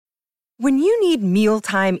When you need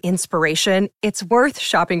mealtime inspiration, it's worth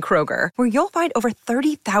shopping Kroger, where you'll find over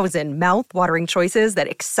 30,000 mouth-watering choices that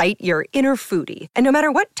excite your inner foodie. And no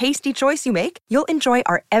matter what tasty choice you make, you'll enjoy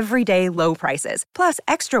our everyday low prices, plus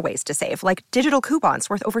extra ways to save, like digital coupons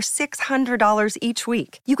worth over $600 each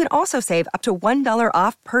week. You can also save up to $1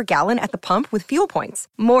 off per gallon at the pump with fuel points.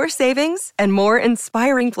 More savings and more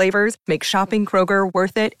inspiring flavors make shopping Kroger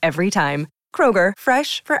worth it every time. Kroger,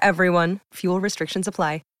 fresh for everyone. Fuel restrictions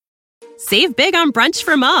apply. Save big on brunch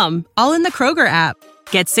for mom, all in the Kroger app.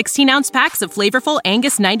 Get 16-ounce packs of flavorful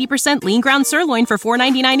Angus 90% lean ground sirloin for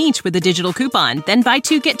 $4.99 each with a digital coupon. Then buy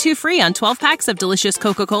 2, get 2 free on 12 packs of delicious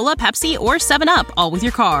Coca-Cola, Pepsi, or 7-Up, all with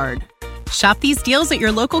your card. Shop these deals at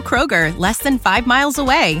your local Kroger, less than 5 miles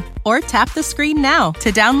away. Or tap the screen now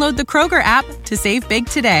to download the Kroger app to save big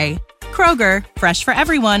today. Kroger, fresh for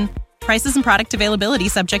everyone. Prices and product availability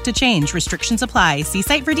subject to change. Restrictions apply. See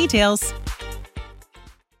site for details.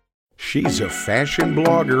 She's a fashion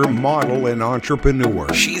blogger, model, and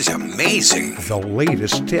entrepreneur. She's amazing. The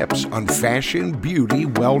latest tips on fashion, beauty,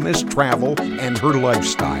 wellness, travel, and her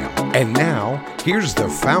lifestyle. And now, here's the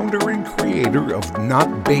founder and creator of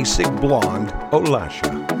Not Basic Blonde,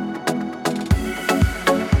 Olasha.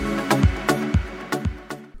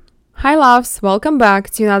 Hi loves, welcome back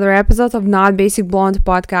to another episode of Not Basic Blonde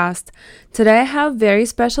podcast. Today I have very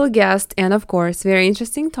special guest and of course very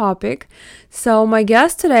interesting topic. So my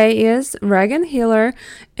guest today is Regan Hiller,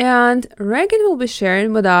 and Regan will be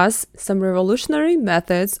sharing with us some revolutionary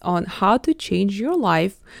methods on how to change your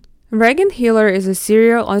life. Regan Hiller is a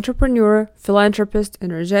serial entrepreneur, philanthropist,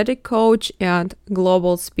 energetic coach, and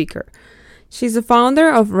global speaker. She's the founder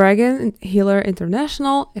of Regan Hiller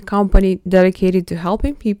International, a company dedicated to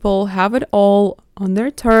helping people have it all on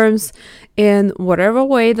their terms in whatever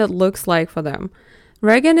way that looks like for them.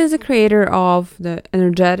 Regan is the creator of the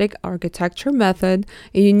energetic architecture method,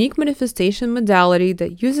 a unique manifestation modality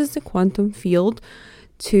that uses the quantum field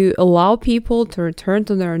to allow people to return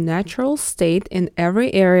to their natural state in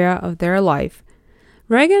every area of their life.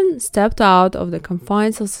 Regan stepped out of the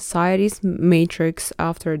confines of society's matrix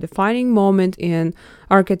after a defining moment in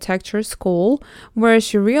architecture school, where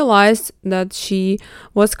she realized that she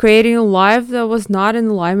was creating a life that was not in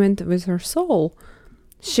alignment with her soul.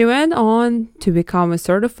 She went on to become a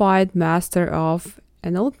certified master of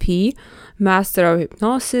NLP, master of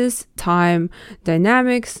hypnosis, time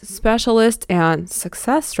dynamics specialist, and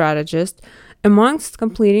success strategist, amongst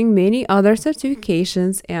completing many other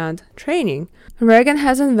certifications and training. Regan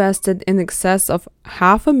has invested in excess of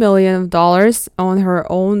 $500,000 on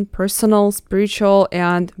her own personal, spiritual,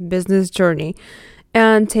 and business journey,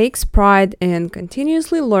 and takes pride in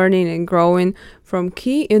continuously learning and growing from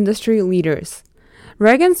key industry leaders.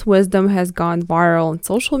 Regan's wisdom has gone viral on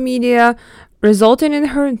social media, resulting in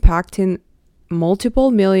her impacting multiple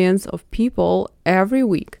millions of people every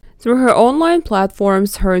week. Through her online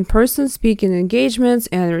platforms, her in-person speaking engagements,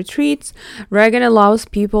 and retreats, Regan allows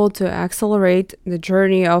people to accelerate the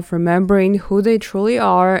journey of remembering who they truly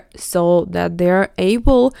are so that they're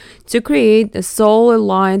able to create a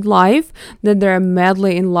soul-aligned life that they're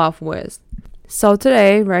madly in love with. So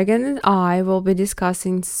today, Regan and I will be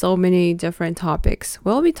discussing so many different topics.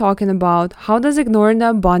 We'll be talking about how does ignoring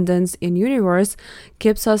the abundance in universe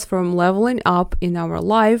keeps us from leveling up in our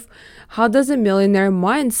life, how does a millionaire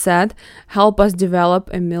mindset help us develop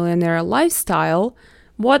a millionaire lifestyle,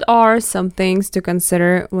 what are some things to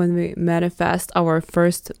consider when we manifest our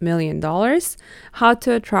first $1 million, how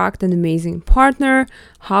to attract an amazing partner,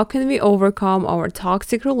 how can we overcome our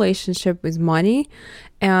toxic relationship with money,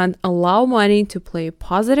 and allow money to play a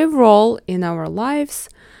positive role in our lives.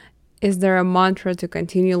 Is there a mantra to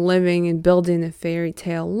continue living and building a fairy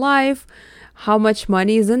tale life? How much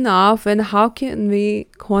money is enough, and how can we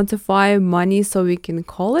quantify money so we can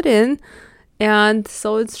call it in and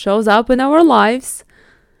so it shows up in our lives?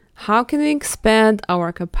 How can we expand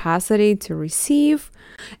our capacity to receive,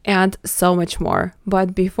 and so much more.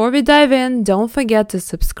 But before we dive in, don't forget to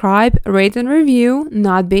subscribe, rate, and review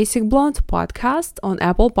Not Basic Blonde podcast on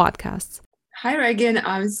Apple Podcasts. Hi, Regan.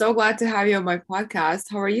 I'm so glad to have you on my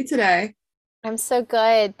podcast. How are you today? I'm so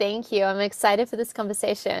good. Thank you. I'm excited for this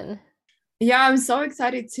conversation. Yeah, I'm so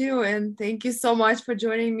excited too. And thank you so much for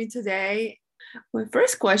joining me today. My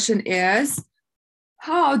first question is,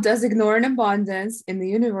 how does ignoring abundance in the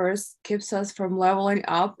universe keeps us from leveling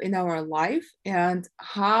up in our life, and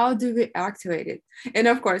how do we activate it? And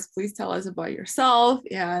of course, please tell us about yourself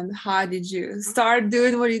and how did you start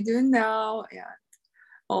doing what you're doing now and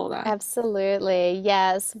all that. Absolutely.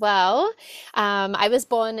 Yes. Well, I was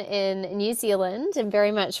born in New Zealand and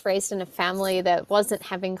very much raised in a family that wasn't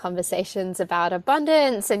having conversations about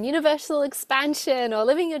abundance and universal expansion or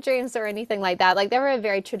living your dreams or anything like that. Like they were a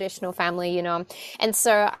very traditional family, you know. And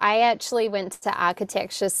so I actually went to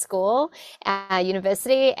architecture school at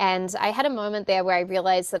university, and I had a moment there where I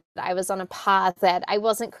realized that I was on a path that I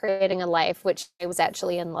wasn't creating a life which I was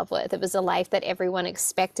actually in love with. It was a life that everyone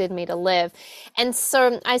expected me to live. And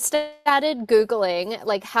so I started Googling,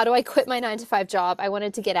 like, how do I quit my 9 to 5 job? I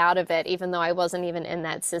wanted to get out of it, even though I wasn't even in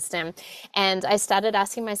that system. And I started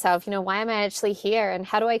asking myself, you know, why am I actually here? And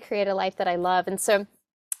how do I create a life that I love? And so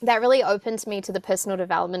that really opened me to the personal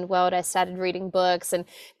development world. I started reading books and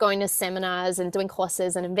going to seminars and doing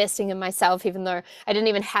courses and investing in myself, even though I didn't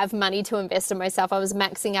even have money to invest in myself. I was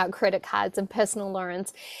maxing out credit cards and personal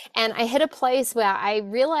loans. And I hit a place where I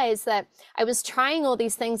realized that I was trying all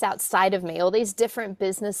these things outside of me, all these different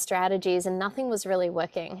business strategies, and nothing was really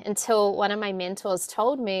working until one of my mentors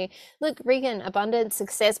told me, look, Regan, abundance,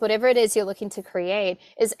 success, whatever it is you're looking to create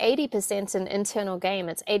is 80% an internal game.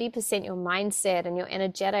 It's 80% your mindset and your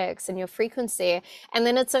energy and your frequency, and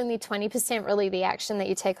then it's only 20% really the action that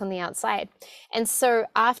you take on the outside. And so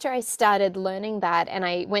after I started learning that and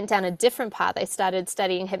I went down a different path, I started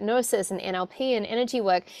studying hypnosis and NLP and energy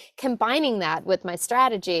work, combining that with my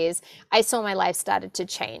strategies, I saw my life started to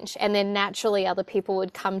change. And then naturally other people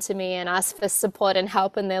would come to me and ask for support and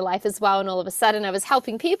help in their life as well, and all of a sudden I was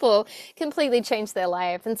helping people completely change their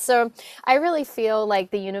life. And so I really feel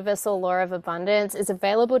like the universal law of abundance is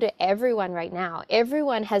available to everyone right now.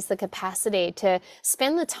 Everyone has the capacity to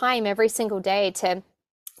spend the time every single day to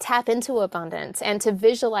tap into abundance and to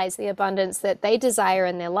visualize the abundance that they desire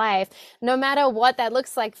in their life, no matter what that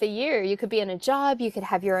looks like for you. You could be in a job, you could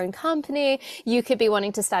have your own company, you could be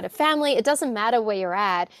wanting to start a family. It doesn't matter where you're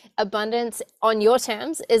at. Abundance on your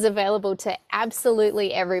terms is available to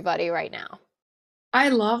absolutely everybody right now. I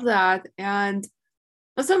love that. And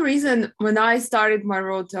for some reason, when I started my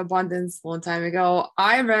road to abundance a long time ago,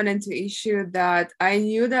 I ran into issue that I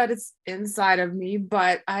knew that it's inside of me,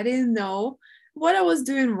 but I didn't know what I was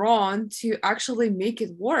doing wrong to actually make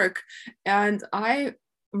it work. And I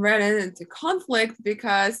ran into conflict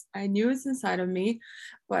because I knew it's inside of me,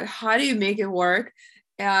 but how do you make it work?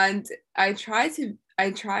 And I tried to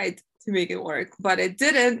make it work, but it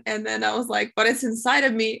didn't. And then I was like, but it's inside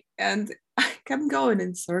of me. And I kept going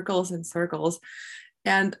in circles and circles.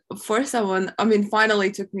 And for someone, I mean,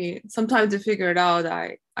 finally took me some time to figure it out.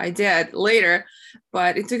 I did later,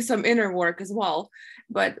 but it took some inner work as well.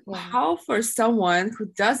 But how, for someone who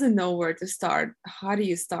doesn't know where to start, how do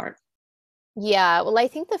you start? Yeah, well, I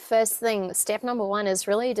think the first thing, step number one, is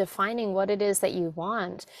really defining what it is that you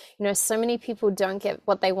want. You know, so many people don't get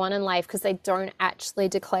what they want in life because they don't actually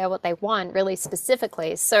declare what they want really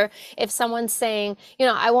specifically. So if someone's saying, you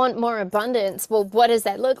know, I want more abundance, well, what does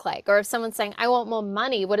that look like? Or if someone's saying, I want more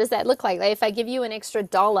money, what does that look like? Like if I give you an extra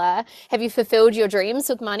dollar, have you fulfilled your dreams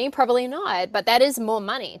with money? Probably not, but that is more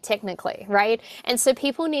money technically, right? And so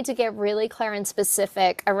people need to get really clear and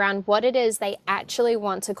specific around what it is they actually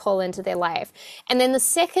want to call into their life. And then the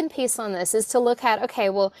second piece on this is to look at, okay,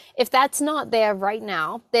 well, if that's not there right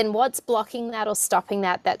now, then what's blocking that or stopping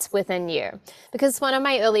that that's within you? Because one of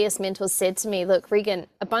my earliest mentors said to me, look, Regan,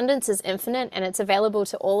 abundance is infinite and it's available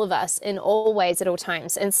to all of us in all ways at all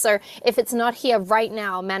times. And so if it's not here right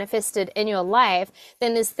now, manifested in your life,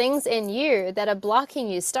 then there's things in you that are blocking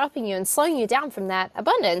you, stopping you, and slowing you down from that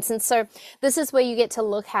abundance. And so this is where you get to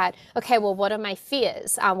look at, okay, well, what are my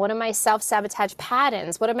fears? What are my self-sabotage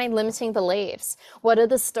patterns? What are my limiting beliefs? What are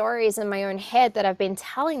the stories in my own head that I've been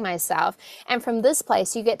telling myself? And from this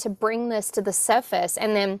place, you get to bring this to the surface,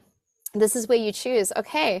 and then this is where you choose,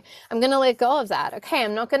 okay, I'm going to let go of that. Okay,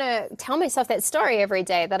 I'm not going to tell myself that story every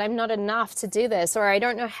day that I'm not enough to do this, or I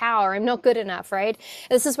don't know how, or I'm not good enough, right?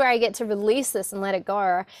 This is where I get to release this and let it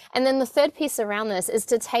go. And then the third piece around this is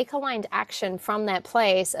to take aligned action from that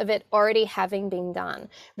place of it already having been done.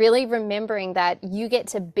 Really remembering that you get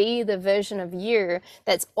to be the version of you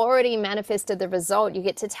that's already manifested the result. You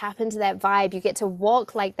get to tap into that vibe. You get to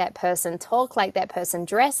walk like that person, talk like that person,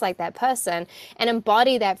 dress like that person, and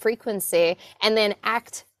embody that frequency. And then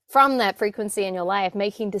act from that frequency in your life,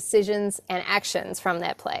 making decisions and actions from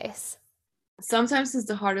that place. Sometimes it's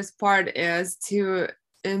the hardest part is to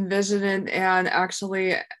envision it and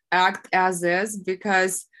actually act as is,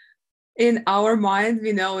 because in our mind,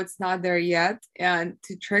 we know it's not there yet. And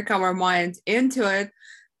to trick our mind into it,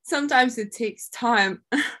 sometimes it takes time.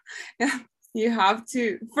 You have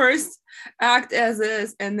to first act as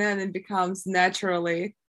is, and then it becomes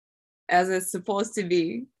naturally as it's supposed to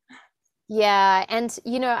be. Yeah, and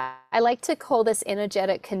I like to call this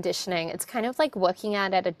energetic conditioning. It's kind of like working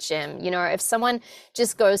out at a gym. If someone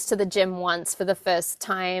just goes to the gym once for the first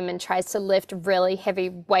time and tries to lift really heavy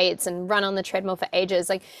weights and run on the treadmill for ages,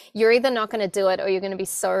 like you're either not going to do it or you're going to be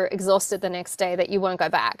so exhausted the next day that you won't go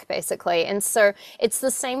back, basically. And so it's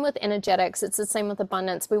the same with energetics. It's the same with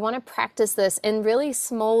abundance. We want to practice this in really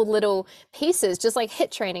small little pieces, just like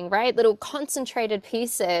HIIT training, right? Little concentrated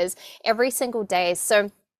pieces every single day. So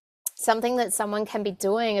something that someone can be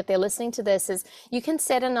doing if they're listening to this is you can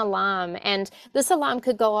set an alarm, and this alarm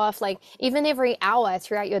could go off like even every hour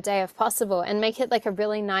throughout your day if possible, and make it like a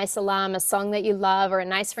really nice alarm, a song that you love or a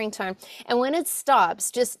nice ringtone. And when it stops,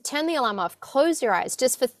 just turn the alarm off, close your eyes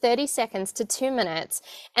just for 30 seconds to 2 minutes,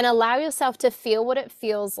 and allow yourself to feel what it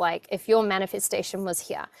feels like if your manifestation was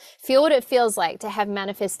here. Feel what it feels like to have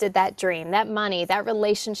manifested that dream, that money, that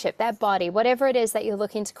relationship, that body, whatever it is that you're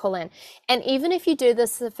looking to call in. And even if you do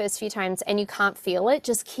this the first few times and you can't feel it,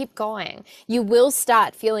 just keep going. You will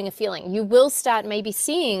start feeling a feeling. You will start maybe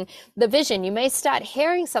seeing the vision. You may start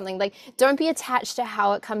hearing something. Like, don't be attached to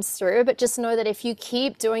how it comes through, but just know that if you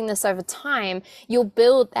keep doing this over time, you'll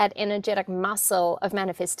build that energetic muscle of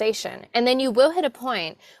manifestation. And then you will hit a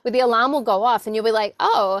point where the alarm will go off and you'll be like,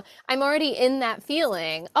 oh, I'm already in that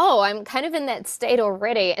feeling. Oh, I'm kind of in that state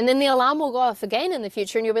already. And then the alarm will go off again in the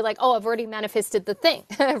future and you'll be like, oh, I've already manifested the thing,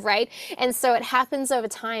 right? And so it happens over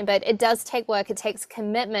time, but it does take work, it takes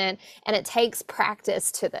commitment, and it takes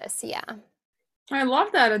practice to this. Yeah. I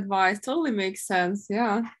love that advice. Totally makes sense.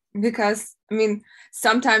 Yeah. Because I mean,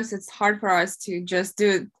 sometimes it's hard for us to just do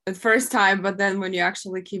it the first time, but then when you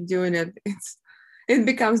actually keep doing it, it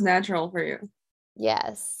becomes natural for you.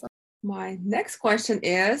 Yes. My next question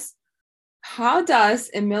is, how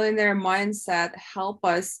does a millionaire mindset help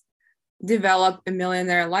us develop a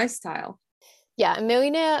millionaire lifestyle? Yeah, a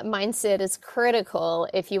millionaire mindset is critical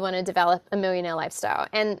if you want to develop a millionaire lifestyle.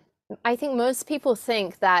 And I think most people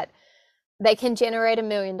think that they can generate $1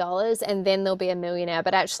 million and then they'll be a millionaire,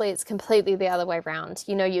 but actually it's completely the other way around.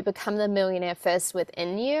 You become the millionaire first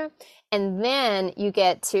within you, and then you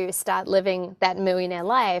get to start living that millionaire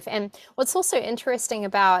life. And what's also interesting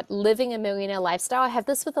about living a millionaire lifestyle, I have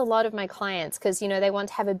this with a lot of my clients because, they want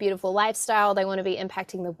to have a beautiful lifestyle. They want to be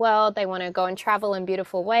impacting the world. They want to go and travel in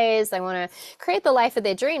beautiful ways. They want to create the life of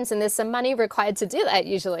their dreams. And there's some money required to do that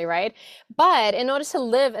usually, right? But in order to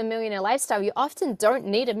live a millionaire lifestyle, you often don't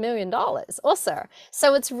need $1 million also.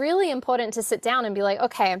 So it's really important to sit down and be like,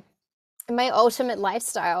 okay, my ultimate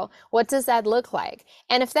lifestyle, what does that look like?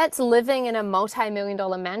 And if that's living in a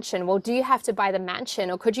multi-million-dollar mansion, well, do you have to buy the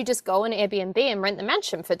mansion, or could you just go on Airbnb and rent the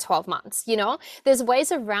mansion for 12 months? There's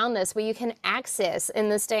ways around this where you can access in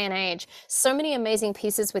this day and age so many amazing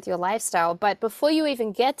pieces with your lifestyle. But before you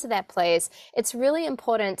even get to that place, it's really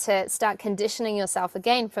important to start conditioning yourself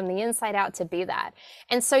again from the inside out to be that.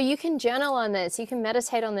 And so you can journal on this, you can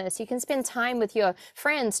meditate on this, you can spend time with your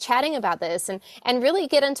friends chatting about this, and really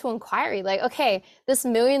get into inquiry. Like, okay, this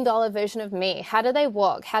 $1 million version of me, how do they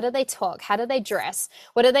walk? How do they talk? How do they dress?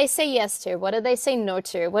 What do they say yes to? What do they say no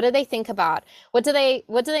to? What do they think about? What do they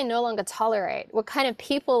no longer tolerate? What kind of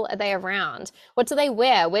people are they around? What do they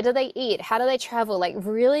wear? Where do they eat? How do they travel? Like,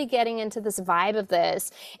 really getting into this vibe of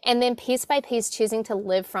this, and then piece by piece choosing to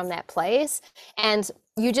live from that place. And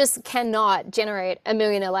you just cannot generate a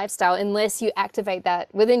millionaire lifestyle unless you activate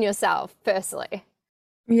that within yourself personally.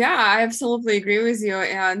 Yeah, I absolutely agree with you.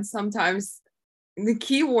 And sometimes the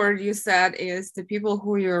key word you said is the people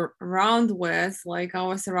who you're around with, like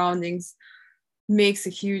our surroundings, makes a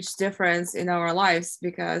huge difference in our lives,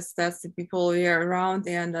 because that's the people we are around,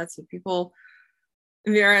 and that's the people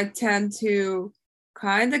we tend to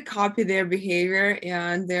kind of copy their behavior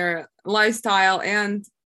and their lifestyle and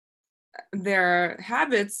their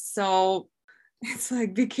habits. So it's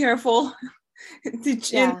like, be careful to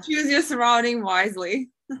choose your surrounding wisely.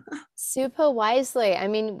 Super wisely. I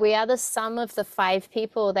mean, we are the sum of the 5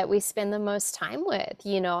 people that we spend the most time with,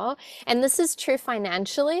 and this is true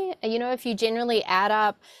financially. If you generally add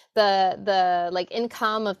up the like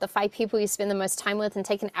income of the 5 people you spend the most time with and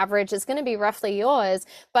take an average, it's going to be roughly yours,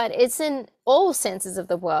 but it's in all senses of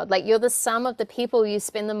the word. Like, you're the sum of the people you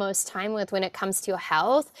spend the most time with when it comes to your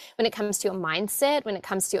health, when it comes to your mindset, when it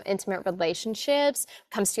comes to your intimate relationships,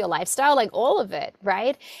 comes to your lifestyle, like all of it,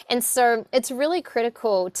 right? And so it's really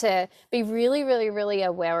critical to be really, really, really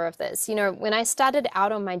aware of this. When I started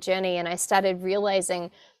out on my journey and I started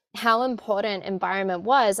realizing how important environment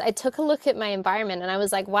was, I took a look at my environment and I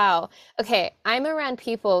was like, wow, okay, I'm around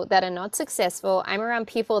people that are not successful. I'm around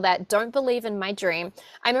people that don't believe in my dream.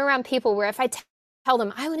 I'm around people where if I tell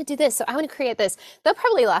them, I want to do this, so I want to create this, they'll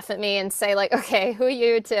probably laugh at me and say like, okay, who are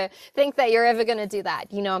you to think that you're ever going to do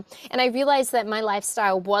that, you know? And I realized that my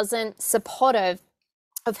lifestyle wasn't supportive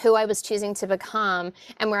of who I was choosing to become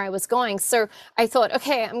and where I was going. So I thought,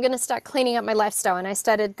 okay, I'm going to start cleaning up my lifestyle. And I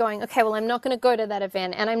started going, okay, well, I'm not going to go to that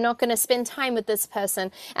event, and I'm not going to spend time with this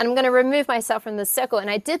person, and I'm going to remove myself from this circle. And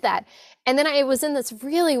I did that. And then I was in this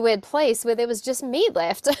really weird place where there was just me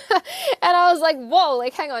left. And I was like, whoa,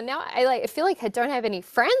 like, hang on. Now I feel like I don't have any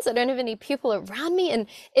friends. I don't have any people around me. And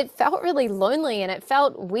it felt really lonely, and it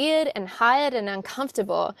felt weird and hard and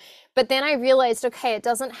uncomfortable. But then I realized, okay, it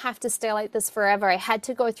doesn't have to stay like this forever. I had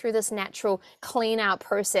to go through this natural clean out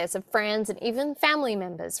process of friends and even family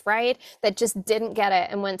members, right? That just didn't get it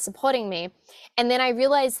and weren't supporting me. And then I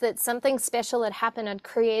realized that something special had happened. I'd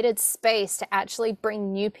created space to actually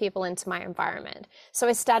bring new people into my environment. So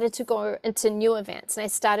I started to go into new events, and I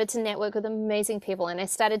started to network with amazing people, and I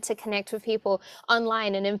started to connect with people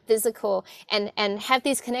online and in physical, and have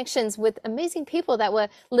these connections with amazing people that were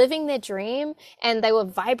living their dream, and they were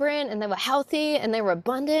vibrant, and they were healthy, and they were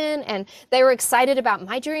abundant, and they were excited about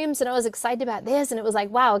my dreams, and I was excited about theirs. And it was like,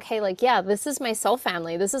 wow, okay, like, yeah, this is my soul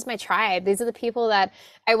family. This is my tribe. These are the people that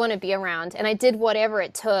I want to be around. And I did whatever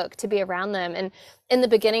it took to be around them. And in the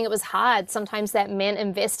beginning, it was hard. Sometimes that meant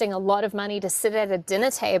investing a lot of money to sit at a dinner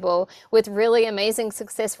table with really amazing,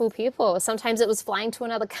 successful people. Sometimes it was flying to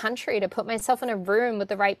another country to put myself in a room with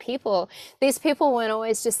the right people. These people weren't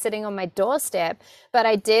always just sitting on my doorstep, but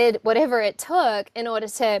I did whatever it took in order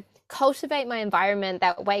to cultivate my environment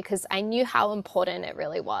that way, because I knew how important it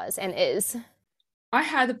really was and is. I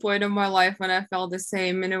had a point in my life when I felt the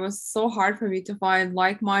same, and it was so hard for me to find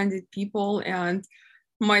like-minded people and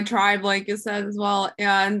my tribe, like you said as well.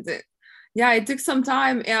 And yeah, it took some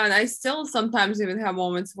time, and I still sometimes even have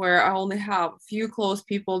moments where I only have a few close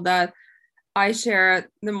people that I share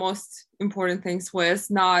the most important things with.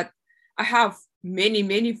 I have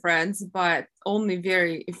many friends, but only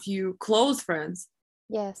very few close friends.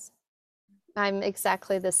 Yes. I'm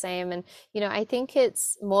exactly the same. And, I think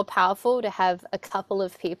it's more powerful to have a couple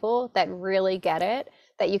of people that really get it,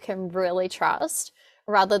 that you can really trust,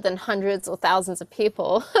 rather than hundreds or thousands of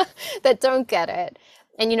people that don't get it.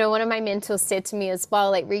 And, one of my mentors said to me as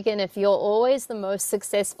well, like, Regan, if you're always the most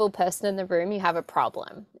successful person in the room, you have a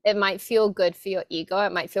problem. It might feel good for your ego.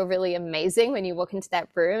 It might feel really amazing when you walk into that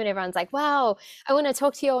room and everyone's like, wow, I want to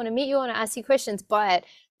talk to you. I want to meet you. I want to ask you questions. But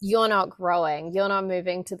you're not growing, you're not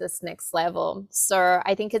moving to this next level. So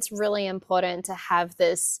I think it's really important to have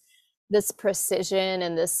this precision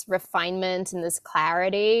and this refinement and this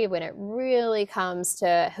clarity when it really comes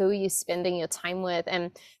to who you're spending your time with.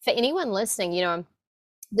 And for anyone listening,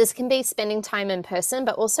 this can be spending time in person,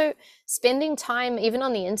 but also spending time even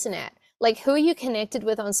on the internet. Like, who are you connected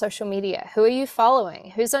with on social media? Who are you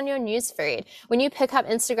following? Who's on your newsfeed? When you pick up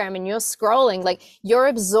Instagram and you're scrolling, like, you're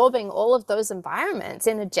absorbing all of those environments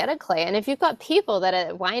energetically. And if you've got people that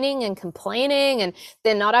are whining and complaining and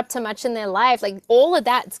they're not up to much in their life, like, all of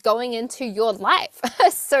that's going into your life.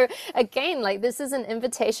 So again, like, this is an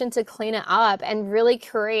invitation to clean it up and really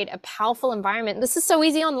create a powerful environment. This is so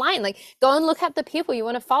easy online. Like, go and look up the people you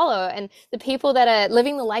want to follow and the people that are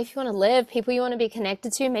living the life you want to live, people you want to be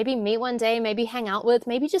connected to, maybe meet one day, maybe hang out with,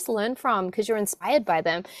 maybe just learn from because you're inspired by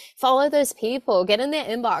them. Follow those people, get in their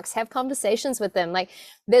inbox, have conversations with them. Like,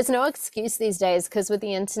 there's no excuse these days, because with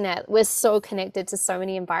the internet, we're so connected to so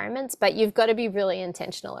many environments, but you've got to be really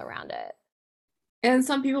intentional around it. And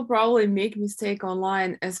some people probably make mistake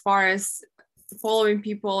online as far as following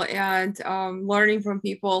people and learning from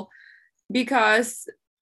people, because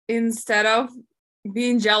instead of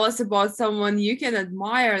being jealous about someone, you can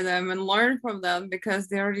admire them and learn from them, because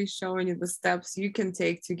they're already showing you the steps you can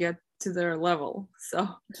take to get to their level. So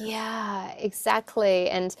yeah, exactly.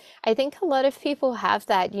 And I think a lot of people have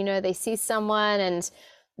that, they see someone and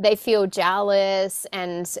they feel jealous,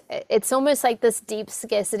 and it's almost like this deep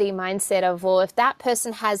scarcity mindset of, well, if that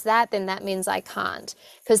person has that, then that means I can't,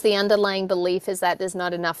 because the underlying belief is that there's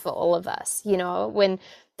not enough for all of us, when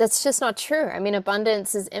that's just not true. I mean,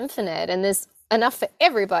 abundance is infinite and there's enough for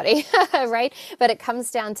everybody, right? But it comes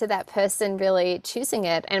down to that person really choosing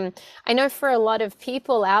it. And I know for a lot of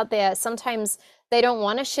people out there, sometimes they don't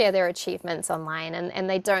want to share their achievements online, and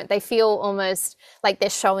they feel almost like they're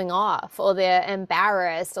showing off, or they're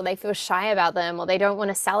embarrassed, or they feel shy about them, or they don't want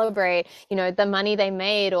to celebrate, the money they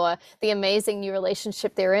made, or the amazing new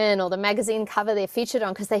relationship they're in, or the magazine cover they're featured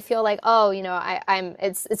on, because they feel like, oh,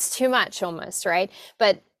 it's too much almost, right?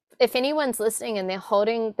 But if anyone's listening and they're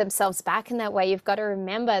holding themselves back in that way, you've got to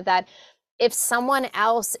remember that if someone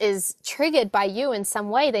else is triggered by you in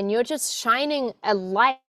some way, then you're just shining a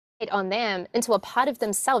light on them into a part of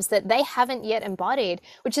themselves that they haven't yet embodied,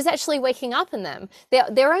 which is actually waking up in them.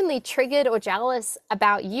 They're only triggered or jealous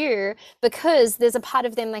about you because there's a part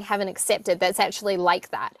of them they haven't accepted that's actually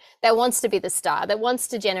like that wants to be the star, that wants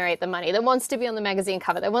to generate the money, that wants to be on the magazine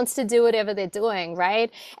cover, that wants to do whatever they're doing,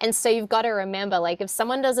 right? And so you've got to remember, like, if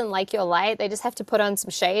someone doesn't like your light, they just have to put on some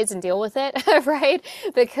shades and deal with it, right?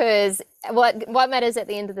 Because what matters at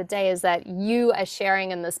the end of the day is that you are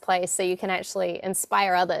sharing in this place so you can actually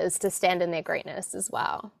inspire others to stand in their greatness as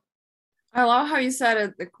well. I love how you said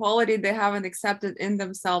it, the quality they haven't accepted in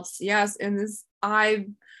themselves. Yes, in this, I've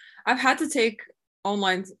had to take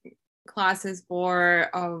online classes for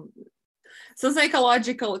so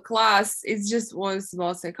psychological class. It just was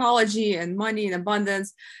about psychology and money and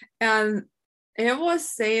abundance, and it was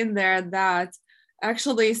saying there that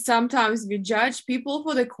actually sometimes we judge people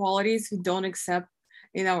for the qualities we don't accept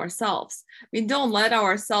in ourselves. We don't let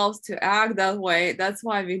ourselves to act that way. That's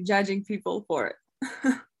why we're judging people for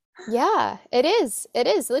it. Yeah, it is. It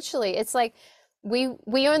is literally. It's like we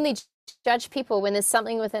only judge people when there's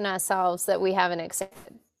something within ourselves that we haven't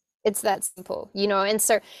accepted. It's that simple, you know? And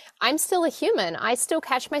so I'm still a human. I still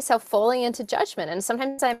catch myself falling into judgment. And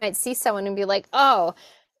sometimes I might see someone and be like, oh,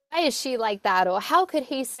 why is she like that? Or how could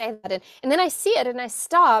he say that? And then I see it and I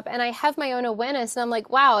stop and I have my own awareness and I'm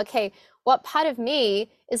like, wow, okay, what part of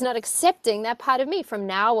me is not accepting that part of me from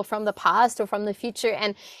now or from the past or from the future?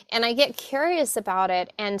 And I get curious about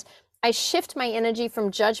it and I shift my energy from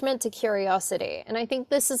judgment to curiosity. And I think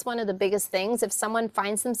this is one of the biggest things. If someone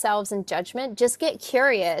finds themselves in judgment, just get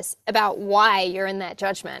curious about why you're in that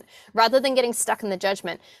judgment rather than getting stuck in the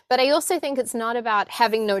judgment. But I also think it's not about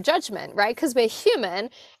having no judgment, right? Because we're human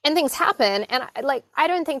and things happen. And I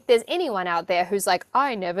don't think there's anyone out there who's like,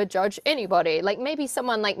 I never judge anybody. Like maybe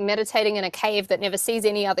someone like meditating in a cave that never sees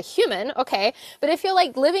any other human. Okay. But if you're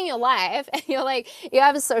like living your life and you're like, you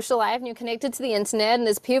have a social life and you're connected to the internet and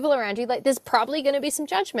there's people around you, like there's probably going to be some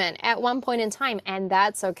judgment at one point in time, and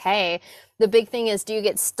that's okay. The big thing is, do you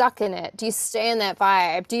get stuck in it? Do you stay in that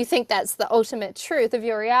vibe? Do you think that's the ultimate truth of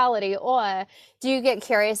your reality? Or do you get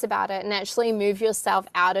curious about it and actually move yourself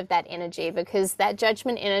out of that energy? Because that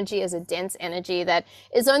judgment energy is a dense energy that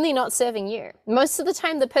is only not serving you. Most of the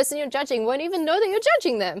time, the person you're judging won't even know that you're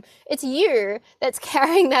judging them. It's you that's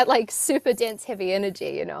carrying that like super dense, heavy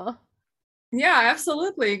energy, you know? Yeah, I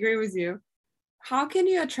absolutely agree with you. How can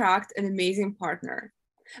you attract an amazing partner?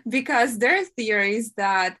 Because there are theories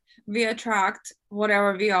that we attract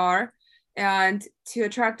whatever we are, and to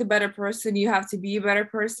attract a better person, you have to be a better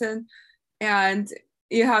person, and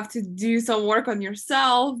you have to do some work on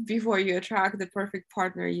yourself before you attract the perfect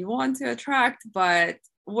partner you want to attract. But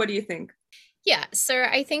what do you think? Yeah, so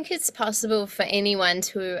I think it's possible for anyone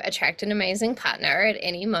to attract an amazing partner at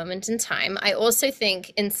any moment in time. I also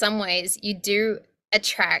think in some ways you do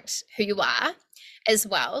attract who you are as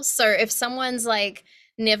well. So if someone's like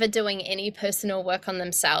never doing any personal work on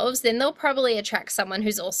themselves, then they'll probably attract someone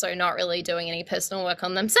who's also not really doing any personal work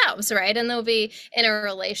on themselves, right? And they'll be in a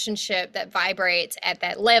relationship that vibrates at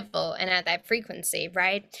that level and at that frequency,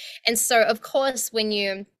 right? And so of course, when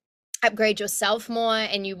you upgrade yourself more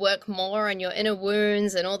and you work more on your inner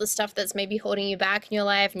wounds and all the stuff that's maybe holding you back in your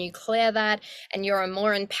life, and you clear that and you're a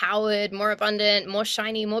more empowered, more abundant, more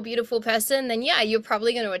shiny, more beautiful person, then yeah, you're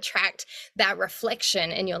probably going to attract that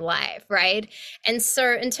reflection in your life, right? And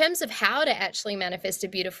so in terms of how to actually manifest a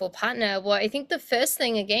beautiful partner, well, I think the first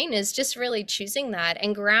thing again is just really choosing that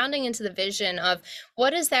and grounding into the vision of what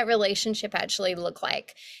does that relationship actually look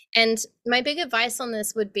like? And my big advice on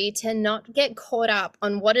this would be to not get caught up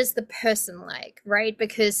on what is the person like, right?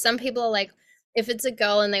 Because some people are like, if it's a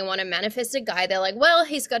girl and they want to manifest a guy, they're like, well,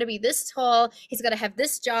 he's got to be this tall, he's got to have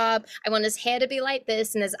this job, I want his hair to be like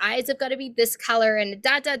this, and his eyes have got to be this color, and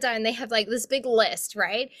and they have like this big list,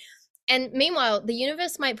 right? And meanwhile, the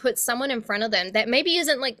universe might put someone in front of them that maybe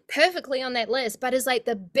isn't like perfectly on that list, but is like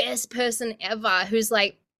the best person ever, who's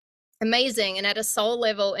like amazing and at a soul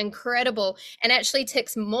level incredible and actually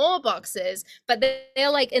ticks more boxes, but they're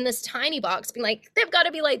like in this tiny box being like, they've got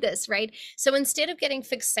to be like this, right? So instead of getting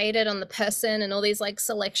fixated on the person and all these like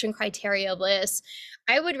selection criteria lists,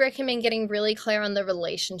 I would recommend getting really clear on the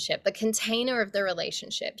relationship, the container of the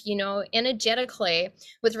relationship. You know, energetically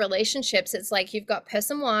with relationships, it's like you've got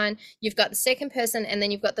person one, you've got the second person, and then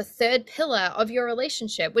you've got the third pillar of your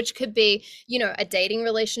relationship, which could be, you know, a dating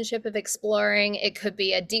relationship of exploring. It could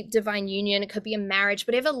be a deep divine union. It could be a marriage,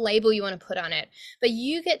 whatever label you want to put on it. But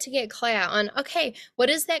you get to get clear on, okay, what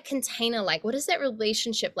is that container like? What is that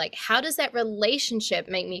relationship like? How does that relationship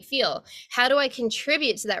make me feel? How do I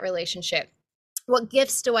contribute to that relationship? What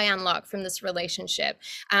gifts do I unlock from this relationship?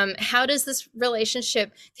 How does this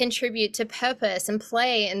relationship contribute to purpose and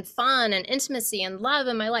play and fun and intimacy and love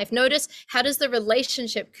in my life? Notice, how does the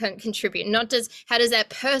relationship contribute? Not how does that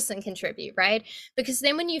person contribute, right? Because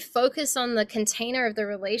then when you focus on the container of the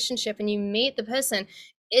relationship and you meet the person,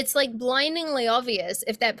 it's like blindingly obvious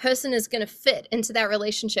if that person is going to fit into that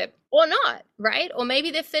relationship or not, right? Or maybe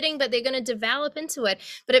they're fitting, but they're going to develop into it.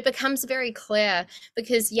 But it becomes very clear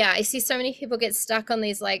because, yeah, I see so many people get stuck on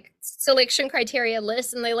these like selection criteria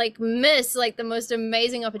lists and they like miss like the most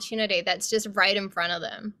amazing opportunity that's just right in front of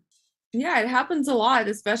them. Yeah, it happens a lot,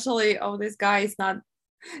 especially, oh, this guy is not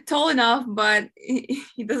tall enough, but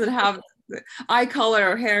he doesn't have eye color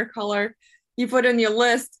or hair color. You put in your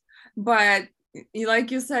list, but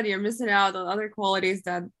like you said, you're missing out on other qualities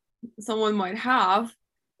that someone might have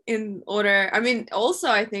in order. I mean, also,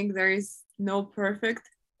 I think there is no perfect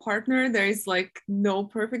partner. There is like no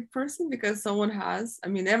perfect person because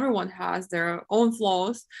everyone has their own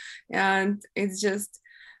flaws, and it's just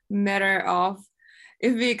a matter of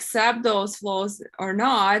if we accept those flaws or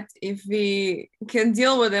not, if we can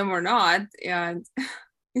deal with them or not. And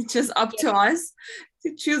it's just up to us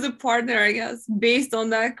to choose a partner, I guess, based on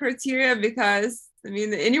that criteria, because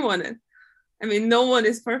no one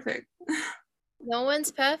is perfect. No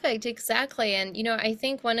one's perfect, exactly. And, I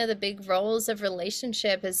think one of the big roles of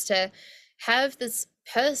relationship is to have this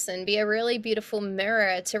person be a really beautiful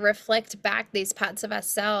mirror to reflect back these parts of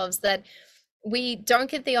ourselves that we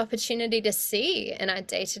don't get the opportunity to see in our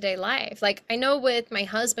day-to-day life. Like, I know with my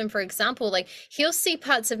husband, for example, like he'll see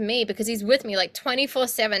parts of me because he's with me like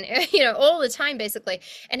 24/7, all the time basically.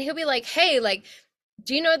 And he'll be like, hey, like,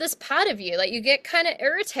 do you know this part of you? Like, you get kind of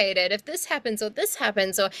irritated if this happens or this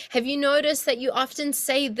happens, or have you noticed that you often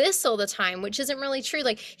say this all the time, which isn't really true?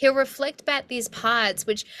 Like, he'll reflect back these parts,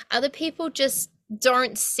 which other people just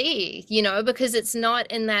don't see, because it's not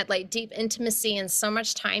in that like deep intimacy and so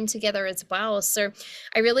much time together as well. So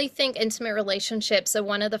I really think intimate relationships are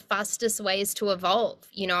one of the fastest ways to evolve,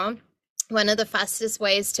 one of the fastest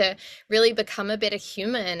ways to really become a better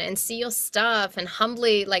human and see your stuff and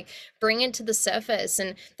humbly like bring it to the surface.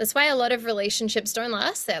 And that's why a lot of relationships don't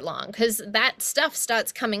last that long, because that stuff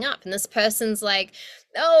starts coming up and this person's like,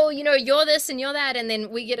 oh, you're this and you're that. And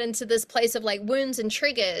then we get into this place of like wounds and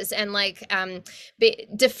triggers and like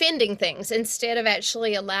defending things instead of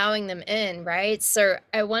actually allowing them in, right? So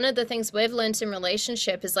one of the things we've learned in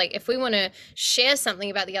relationship is like, if we want to share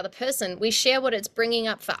something about the other person, we share what it's bringing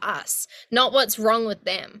up for us, not what's wrong with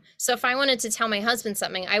them. So if I wanted to tell my husband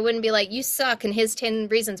something, I wouldn't be like, you suck and here's 10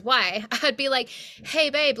 reasons why. I'd be like, hey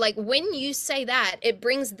babe, like when you say that, it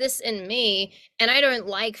brings this in me and I don't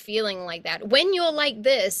like feeling like that. When you're like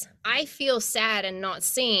this, I feel sad and not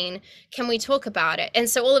seen. Can we talk about it? And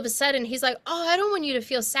so all of a sudden he's like, oh, I don't want you to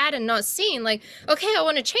feel sad and not seen. Like, okay, I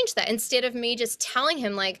want to change that. Instead of me just telling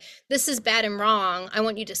him like, this is bad and wrong, I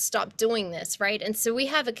want you to stop doing this, right? And so we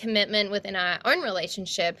have a commitment within our own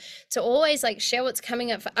relationship to always like share what's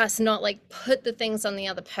coming up for us, not like put the things on the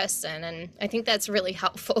other person. And I think that's really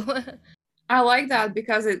helpful. I like that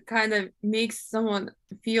because it kind of makes someone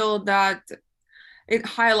feel that it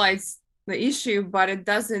highlights the issue, but it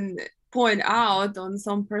doesn't point out on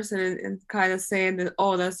some person and kind of saying that,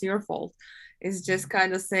 oh, that's your fault. It's just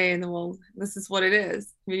kind of saying, well, this is what it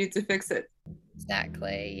is. We need to fix it.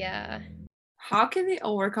 Exactly. Yeah. How can we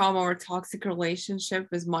overcome our toxic relationship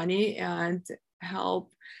with money and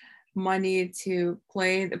help money to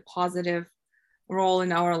play the positive role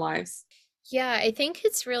in our lives? Yeah, I think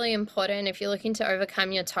it's really important if you're looking to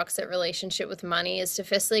overcome your toxic relationship with money is to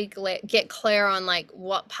firstly get clear on like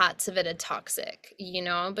what parts of it are toxic,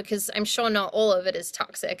 because I'm sure not all of it is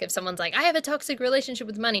toxic. If someone's like, I have a toxic relationship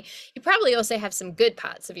with money, you probably also have some good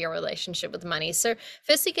parts of your relationship with money. So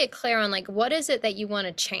firstly, get clear on like, what is it that you want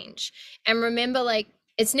to change? And remember, like,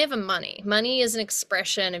 it's never money. Money is an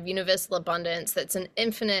expression of universal abundance that's an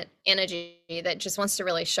infinite energy that just wants to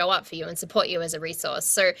really show up for you and support you as a resource.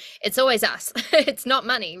 So it's always us. It's not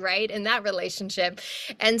money, right? In that relationship.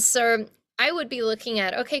 And so I would be looking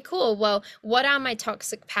at, okay, cool. Well, what are my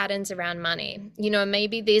toxic patterns around money?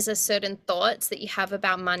 Maybe these are certain thoughts that you have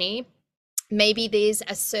about money. Maybe these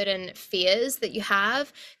are certain fears that you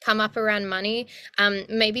have come up around money.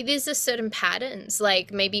 Maybe these are certain patterns,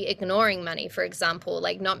 like maybe ignoring money, for example,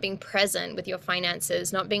 like not being present with your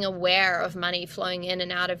finances, not being aware of money flowing in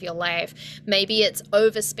and out of your life. Maybe it's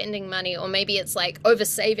overspending money, or maybe it's like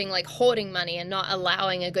oversaving, like hoarding money and not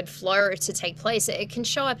allowing a good flow to take place. It can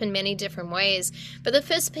show up in many different ways. But the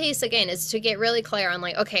first piece, again, is to get really clear on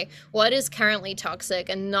like, okay, what is currently toxic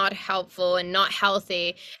and not helpful and not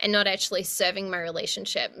healthy and not actually serving my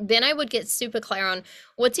relationship? Then I would get super clear on,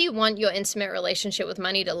 what do you want your intimate relationship with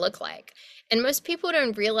money to look like? And most people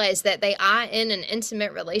don't realize that they are in an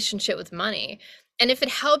intimate relationship with money. And if it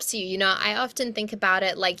helps you, I often think about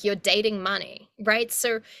it like you're dating money, right?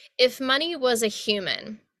 So if money was a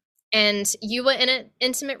human and you were in an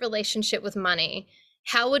intimate relationship with money,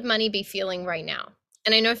 how would money be feeling right now?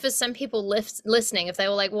 And I know for some people listening, if they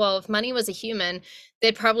were like, well, if money was a human,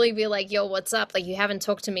 they'd probably be like, yo, what's up? Like, you haven't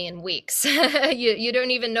talked to me in weeks. you don't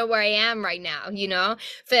even know where I am right now,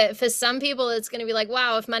 For some people, it's going to be like,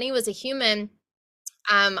 wow, if money was a human,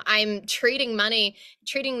 I'm treating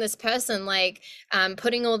this person like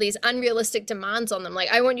putting all these unrealistic demands on them. Like,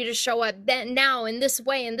 I want you to show up now in this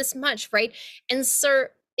way and this much, right? And so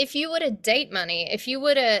if you were to date money, if you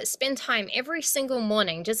were to spend time every single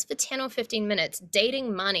morning, just for 10 or 15 minutes,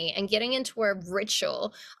 dating money and getting into a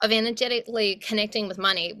ritual of energetically connecting with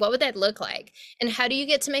money, what would that look like? And how do you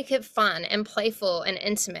get to make it fun and playful and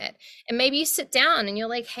intimate? And maybe you sit down and you're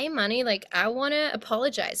like, hey, money, like, I want to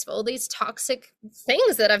apologize for all these toxic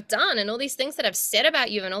things that I've done and all these things that I've said about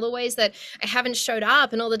you and all the ways that I haven't showed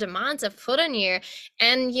up and all the demands I've put on you.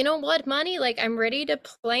 And you know what, money, like, I'm ready to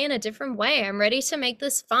play in a different way. I'm ready to make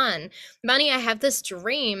this fun. Money, I have this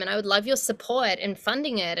dream and I would love your support in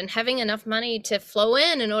funding it and having enough money to flow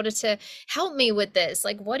in order to help me with this.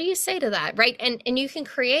 Like, what do you say to that, right? And you can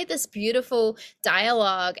create this beautiful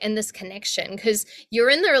dialogue and this connection because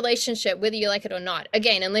you're in the relationship whether you like it or not.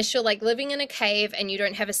 Again, unless you're like living in a cave and you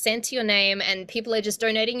don't have a cent to your name and people are just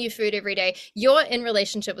donating you food every day, you're in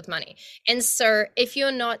relationship with money. And so if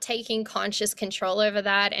you're not taking conscious control over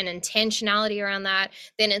that and intentionality around that,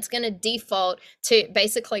 then it's going to default to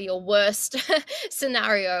basically your worst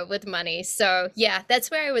scenario with money. So yeah,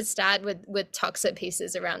 that's where I would start with toxic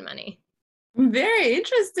pieces around money. Very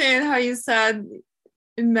interesting how you said,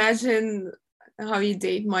 imagine how you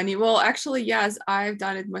date money. Well, actually, yes, I've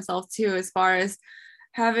done it myself too, as far as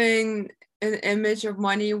having an image of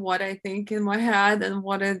money, what I think in my head and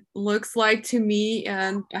what it looks like to me.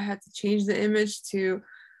 And I had to change the image to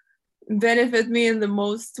benefit me in the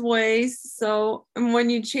most ways. So when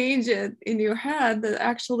you change it in your head, that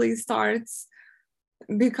actually starts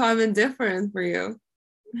becoming different for you.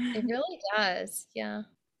 It really does. Yeah.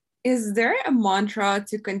 Is there a mantra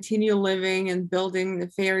to continue living and building the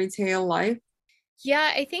fairy tale life?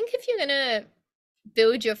 Yeah, I think if you're gonna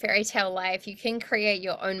build your fairy tale life, you can create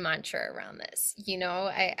your own mantra around this.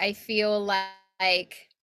 I feel like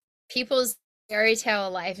people's fairy tale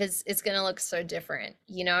life is going to look so different.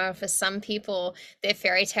 For some people, their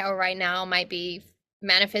fairy tale right now might be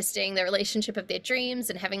manifesting the relationship of their dreams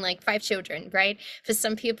and having like 5 children, right? For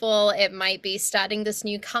some people, it might be starting this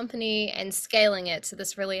new company and scaling it to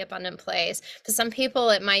this really abundant place. For some people,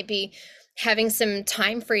 it might be having some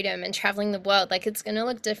time freedom and traveling the world. Like, it's going to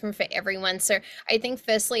look different for everyone. So I think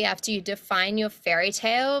firstly, after you define your fairy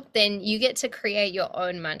tale, then you get to create your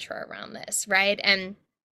own mantra around this, right? And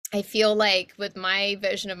I feel like with my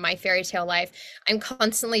version of my fairy tale life, I'm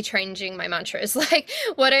constantly changing my mantras. Like,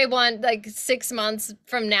 what I want like 6 months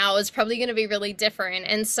from now is probably going to be really different.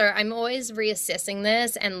 And so I'm always reassessing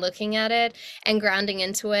this and looking at it and grounding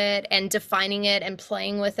into it and defining it and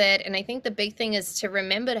playing with it. And I think the big thing is to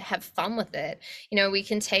remember to have fun with it. We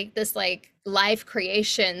can take this like life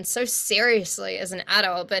creation so seriously as an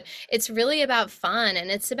adult, but it's really about fun and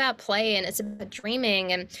it's about play and it's about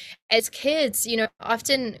dreaming. And as kids,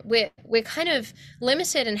 often we're kind of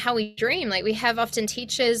limited in how we dream. Like, we have often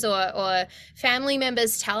teachers or family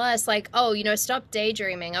members tell us like, oh, stop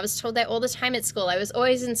daydreaming. I was told that all the time at school. I was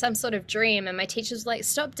always in some sort of dream and my teachers were like,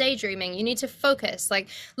 stop daydreaming. You need to focus. Like,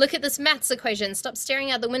 look at this maths equation, stop staring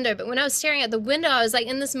out the window. But when I was staring out the window, I was like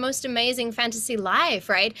in this most amazing fantasy life,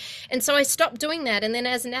 right? And so I stopped doing that. And then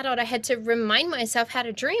as an adult, I had to remind myself how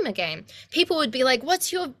to dream again. People would be like,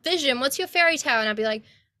 what's your vision? What's your fairy tale? And I'd be like,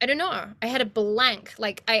 I don't know. I had a blank.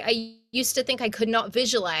 Like, I used to think I could not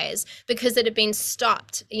visualize because it had been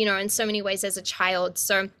stopped, in so many ways as a child.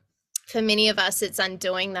 So for many of us, it's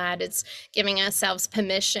undoing that. It's giving ourselves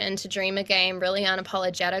permission to dream again really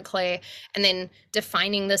unapologetically, and then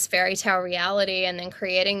defining this fairy tale reality and then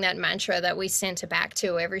creating that mantra that we center back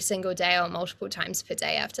to every single day or multiple times per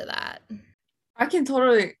day after that. I can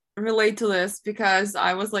totally relate to this because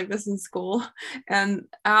I was like this in school. And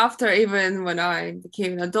after, even when I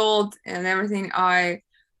became an adult and everything, I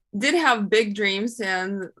did have big dreams.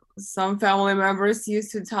 And some family members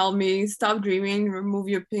used to tell me, stop dreaming, remove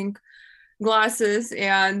your pink glasses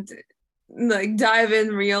and like dive in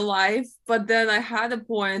real life. But then I had a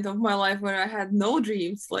point of my life where I had no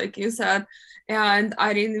dreams, like you said, and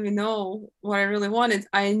I didn't even know what I really wanted.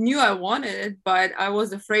 I knew I wanted it, but I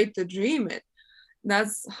was afraid to dream it.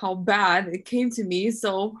 that's how bad it came to me.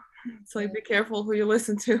 So it's like, be careful who you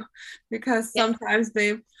listen to, because Yeah. sometimes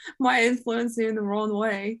they might influence you in the wrong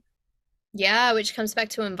way. Yeah, which comes back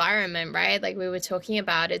to environment, right? Like we were talking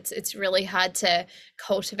about, it's really hard to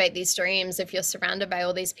cultivate these dreams if you're surrounded by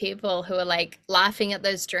all these people who are like laughing at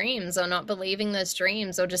those dreams or not believing those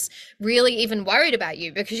dreams or just really even worried about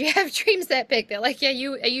you because you have dreams that big. They're like, yeah,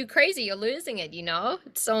 are you crazy? You're losing it, you know?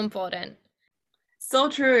 It's so important. So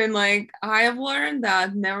true. And like, I have learned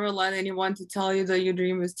that never let anyone to tell you that your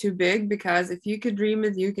dream is too big, because if you could dream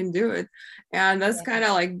it, you can do it. And that's kind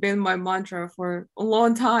of like been my mantra for a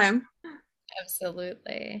long time.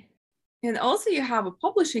 Absolutely. And also, you have a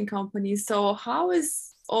publishing company. So, how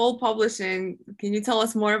is all publishing? Can you tell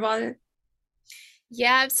us more about it?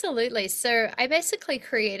 Yeah, absolutely. So I basically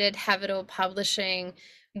created Havital Publishing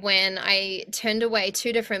when I turned away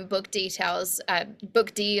two different book deals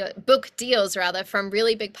rather from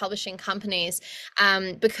really big publishing companies,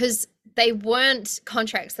 because they weren't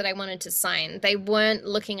contracts that I wanted to sign. They weren't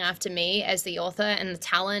looking after me as the author and the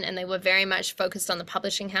talent, and they were very much focused on the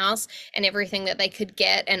publishing house and everything that they could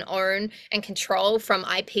get and own and control, from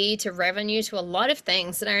IP to revenue to a lot of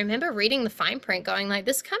things. And I remember reading the fine print going like,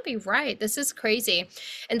 this can't be right. This is crazy.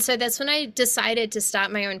 And so that's when I decided to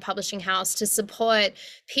start my own publishing house to support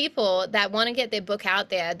people that want to get their book out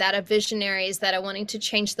there, that are visionaries, that are wanting to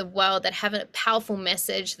change the world, that have a powerful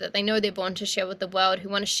message that they know they're born to share with the world, who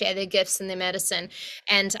want to share their gifts and their medicine.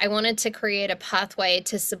 And I wanted to create a pathway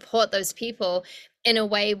to support those people in a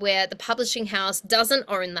way where the publishing house doesn't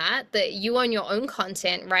own that you own your own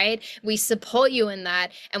content, right? We support you in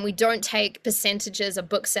that, and we don't take percentages of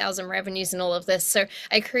book sales and revenues and all of this. So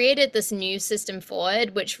I created this new system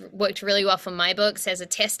forward, which worked really well for my books as a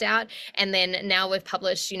test out. And then now we've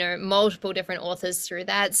published, multiple different authors through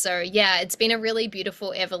that. So yeah, it's been a really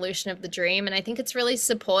beautiful evolution of the dream. And I think it's really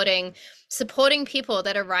supporting people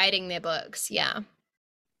that are writing their books. Yeah.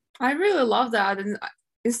 I really love that. And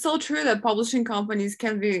it's so true that publishing companies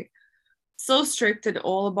can be so strict and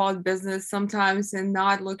all about business sometimes, and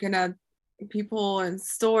not looking at people and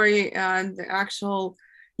story and the actual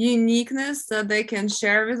uniqueness that they can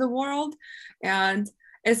share with the world. And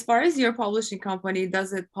as far as your publishing company,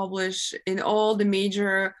 does it publish in all the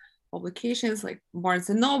major publications like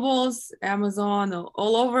Barnes and Nobles, Amazon,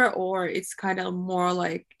 all over, or it's kind of more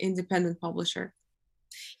like independent publisher?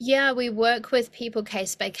 Yeah, we work with people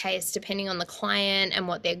case by case, depending on the client and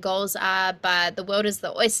what their goals are. But the world is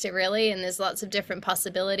the oyster, really, and there's lots of different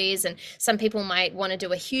possibilities. And some people might want to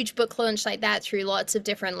do a huge book launch like that through lots of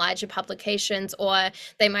different larger publications, or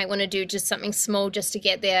they might want to do just something small just to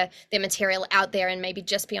get their material out there and maybe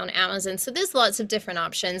just be on Amazon. So there's lots of different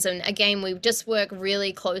options. And again, we just work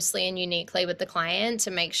really closely and uniquely with the client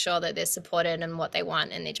to make sure that they're supported in what they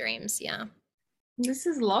want in their dreams. Yeah. This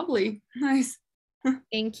is lovely. Nice.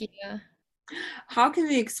 Thank you. How can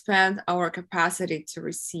we expand our capacity to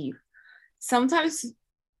receive? Sometimes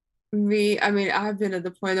I've been at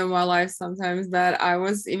the point in my life sometimes that I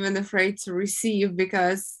was even afraid to receive,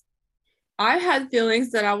 because I had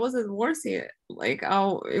feelings that I wasn't worthy it. Like,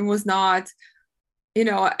 oh, it was not,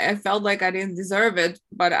 I felt like I didn't deserve it.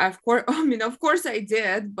 But of course I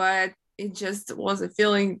did, but it just was a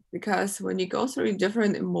feeling, because when you go through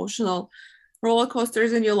different emotional roller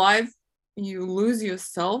coasters in your life, you lose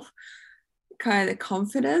yourself kind of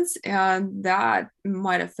confidence, and that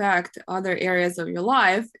might affect other areas of your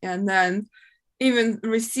life. And then even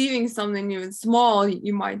receiving something even small,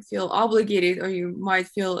 you might feel obligated, or you might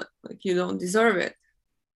feel like you don't deserve it.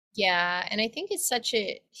 Yeah, and I think it's such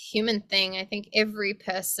a human thing. I think every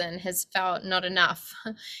person has felt not enough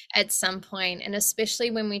at some point, and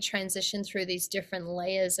especially when we transition through these different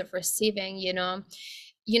layers of receiving,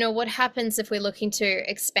 what happens if we're looking to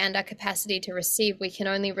expand our capacity to receive? We can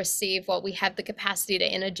only receive what we have the capacity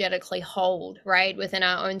to energetically hold, right? Within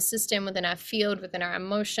our own system, within our field, within our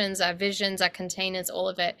emotions, our visions, our containers, all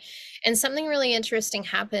of it. And something really interesting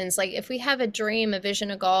happens. Like if we have a dream, a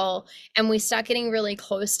vision, a goal, and we start getting really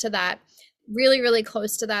close to that, really, really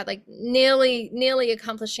close to that, like nearly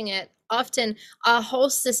accomplishing it, often our whole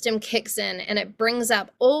system kicks in and it brings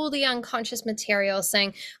up all the unconscious material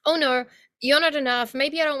saying, oh no, you're not enough.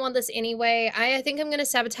 Maybe I don't want this anyway. I think I'm going to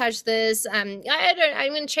sabotage this. I'm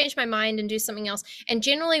going to change my mind and do something else. And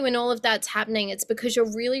generally when all of that's happening, it's because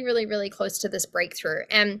you're really, really, really close to this breakthrough.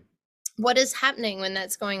 And what is happening when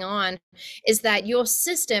that's going on is that your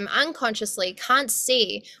system unconsciously can't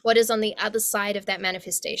see what is on the other side of that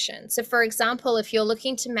manifestation. So for example, if you're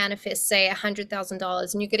looking to manifest, say,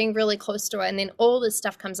 $100,000 and you're getting really close to it, and then all this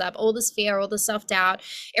stuff comes up, all this fear, all the self-doubt,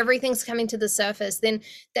 everything's coming to the surface, then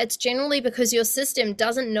that's generally because your system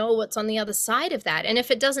doesn't know what's on the other side of that. And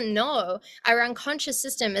if it doesn't know, our unconscious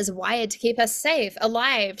system is wired to keep us safe,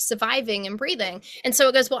 alive, surviving, and breathing. And so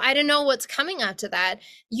it goes, well, I don't know what's coming after that.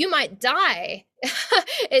 You might die.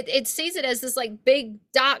 It sees it as this like big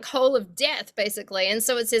dark hole of death, basically. And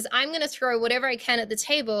so it says, I'm going to throw whatever I can at the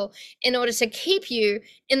table in order to keep you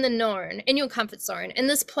in the known, in your comfort zone, in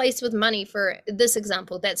this place with money, for this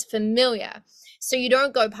example, that's familiar. So you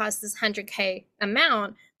don't go past this 100K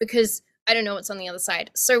amount because I don't know what's on the other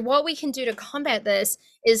side. So what we can do to combat this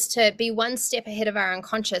is to be one step ahead of our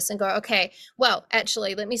unconscious and go, okay, well,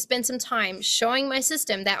 actually, let me spend some time showing my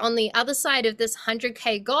system that on the other side of this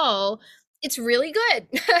 100K goal, it's really good.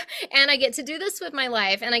 And I get to do this with my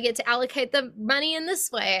life, and I get to allocate the money in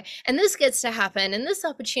this way, and this gets to happen, and this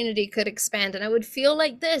opportunity could expand, and I would feel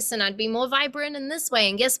like this, and I'd be more vibrant in this way.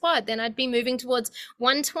 And guess what? Then I'd be moving towards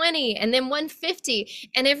 120 and then 150,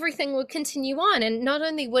 and everything would continue on. And not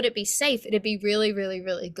only would it be safe, it'd be really, really,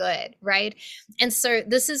 really good, right? And so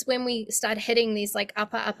this is when we start hitting these like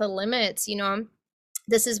upper limits, you know.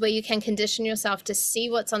 This is where you can condition yourself to see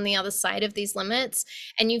what's on the other side of these limits.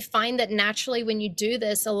 And you find that naturally when you do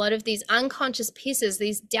this, a lot of these unconscious pieces,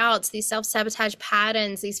 these doubts, these self-sabotage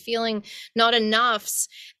patterns, these feeling not enoughs,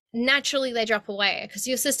 naturally they drop away because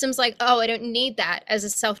your system's like, oh, I don't need that as a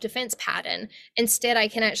self-defense pattern. Instead, I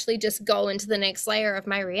can actually just go into the next layer of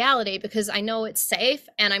my reality because I know it's safe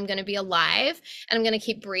and I'm going to be alive and I'm going to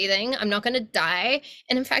keep breathing. I'm not going to die.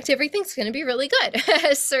 And in fact, everything's going to be really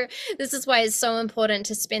good. So this is why it's so important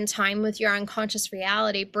to spend time with your unconscious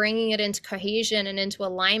reality, bringing it into cohesion and into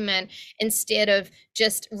alignment instead of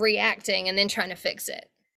just reacting and then trying to fix it.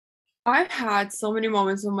 I've had so many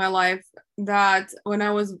moments in my life that when I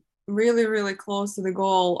was really, really close to the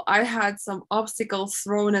goal, I had some obstacles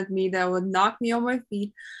thrown at me that would knock me on my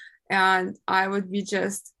feet, and I would be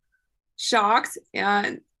just shocked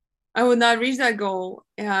and I would not reach that goal.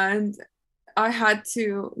 And I had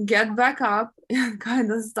to get back up and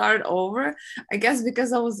kind of start over, I guess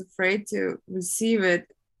because I was afraid to receive it,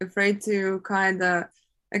 afraid to kind of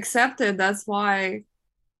accept it. That's why.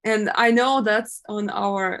 And I know that's on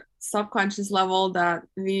our subconscious level that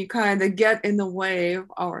we kind of get in the way of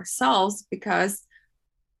ourselves because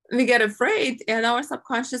we get afraid and our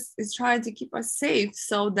subconscious is trying to keep us safe.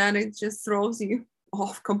 So then it just throws you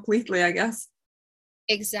off completely, I guess.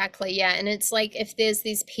 Exactly. Yeah. And it's like if there's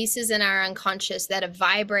these pieces in our unconscious that are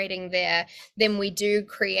vibrating there, then we do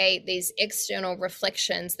create these external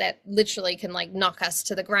reflections that literally can like knock us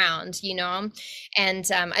to the ground, you know? And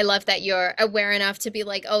I love that you're aware enough to be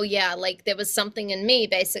like, oh yeah, like there was something in me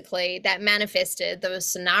basically that manifested those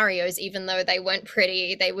scenarios, even though they weren't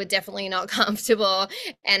pretty, they were definitely not comfortable,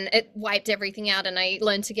 and it wiped everything out and I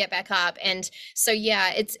learned to get back up. And so,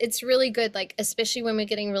 yeah, it's really good. Like, especially when we're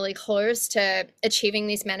getting really close to achieving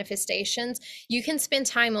these manifestations, you can spend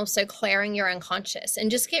time also clearing your unconscious and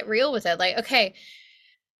just get real with it. Like, okay,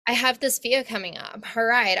 I have this fear coming up. All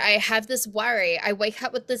right, I have this worry. I wake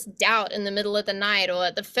up with this doubt in the middle of the night, or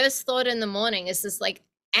the first thought in the morning is this like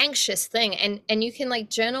anxious thing. And you can like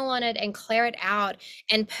journal on it and clear it out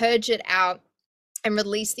and purge it out and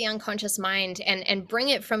release the unconscious mind and bring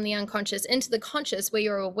it from the unconscious into the conscious where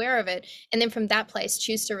you're aware of it. And then from that place,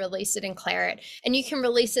 choose to release it and clear it. And you can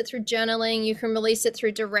release it through journaling. You can release it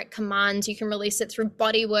through direct commands. You can release it through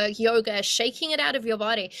body work, yoga, shaking it out of your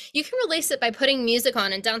body. You can release it by putting music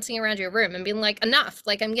on and dancing around your room and being like, enough,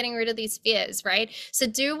 like I'm getting rid of these fears, right? So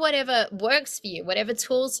do whatever works for you, whatever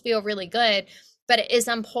tools feel really good. But it is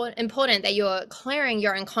important that you're clearing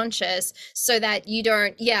your unconscious so that you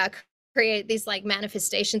don't, create these like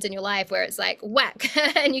manifestations in your life where it's like whack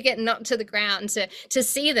and you get knocked to the ground to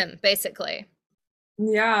see them basically.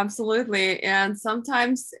 Yeah, absolutely. And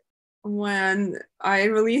sometimes when I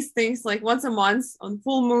release things like once a month on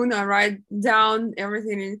full moon, I write down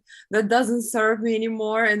everything that doesn't serve me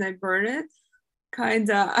anymore and I burn it.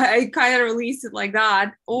 I kind of release it like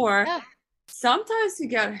that. Or sometimes you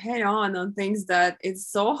get head on things that it's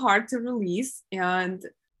so hard to release. And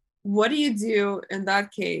what do you do in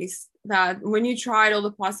that case? That when you tried all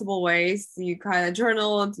the possible ways, you kind of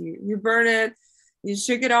journaled, you burn it, you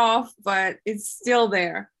shook it off, but it's still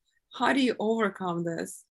there. How do you overcome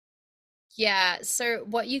this? Yeah, so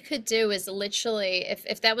what you could do is literally,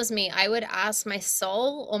 if that was me, I would ask my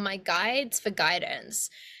soul or my guides for guidance.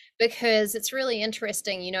 because it's really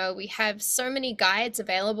interesting. You know, we have so many guides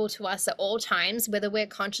available to us at all times, whether we're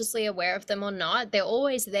consciously aware of them or not. They're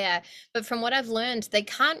always there. But from what I've learned, they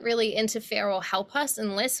can't really interfere or help us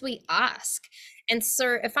unless we ask. And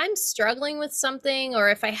so if I'm struggling with something,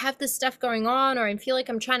 or if I have this stuff going on, or I feel like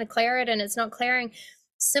I'm trying to clear it and it's not clearing,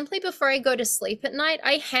 simply before I go to sleep at night,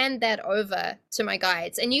 I hand that over to my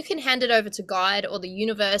guides. And you can hand it over to God or the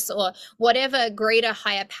universe or whatever greater,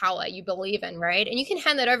 higher power you believe in, right? And you can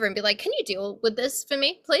hand that over and be like, can you deal with this for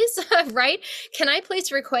me, please? Right? Can I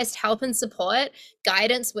please request help and support,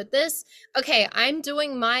 guidance with this? Okay, I'm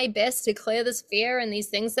doing my best to clear this fear and these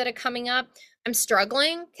things that are coming up. I'm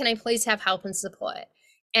struggling. Can I please have help and support?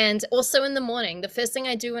 And also in the morning, the first thing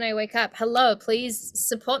I do when I wake up, hello, please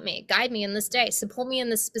support me, guide me in this day, support me in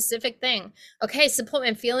this specific thing. Okay, support me.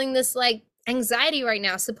 I'm feeling this like anxiety right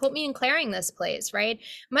now. Support me in clearing this, please, right?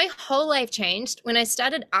 My whole life changed when I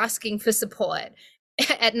started asking for support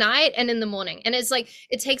at night and in the morning. And it's like,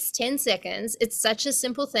 it takes 10 seconds. It's such a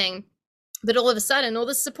simple thing. But all of a sudden, all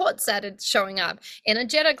the support started showing up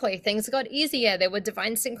energetically. Things got easier. There were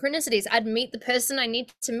divine synchronicities. I'd meet the person I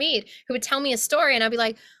need to meet who would tell me a story, and I'd be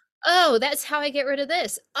like, oh, that's how I get rid of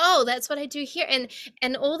this. Oh, that's what I do here.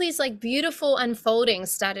 And all these like beautiful unfoldings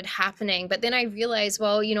started happening. But then I realized,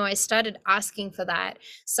 well, you know, I started asking for that.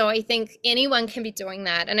 So I think anyone can be doing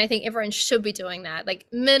that. And I think everyone should be doing that, like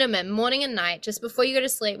minimum morning and night, just before you go to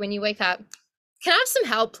sleep, when you wake up. Can I have some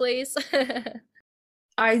help, please?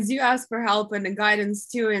 I do ask for help and guidance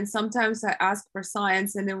too, and sometimes I ask for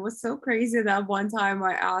signs. And it was so crazy that one time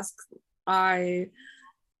I asked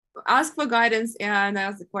for guidance, and I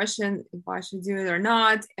asked the question if I should do it or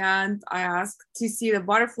not, and I asked to see the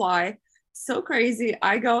butterfly. So crazy.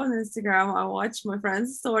 I go on Instagram, I watch my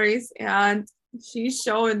friend's stories, and she's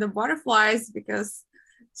showing the butterflies because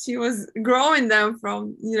she was growing them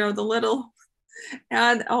from, you know, the little.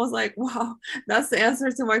 And I was like, wow, that's the answer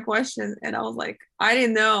to my question. And I was like, I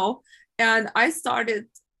didn't know. And I started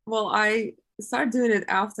doing it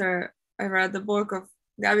after I read the book of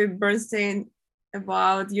Gabby Bernstein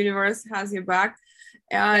about Universe Has Your Back.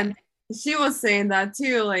 And she was saying that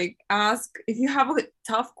too, like, ask, if you have a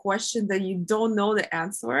tough question that you don't know the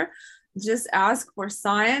answer, just ask for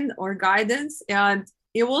sign or guidance, and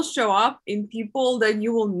it will show up in people that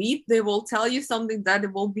you will meet. They will tell you something that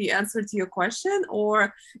it will be answered to your question,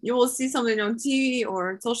 or you will see something on TV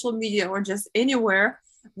or social media or just anywhere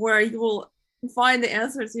where you will find the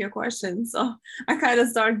answer to your question. So I kind of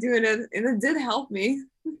started doing it, and it did help me.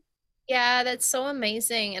 Yeah, that's so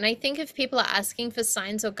amazing. And I think if people are asking for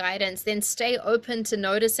signs or guidance, then stay open to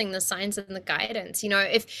noticing the signs and the guidance. You know,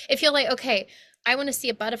 if you're like, okay, I want to see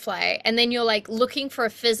a butterfly, and then you're like looking for a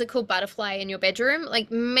physical butterfly in your bedroom, like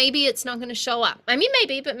maybe it's not going to show up. I mean,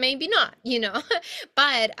 maybe, but maybe not, you know.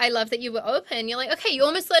 But I love that you were open. You're like, okay, you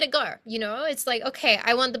almost let it go, you know. It's like, okay,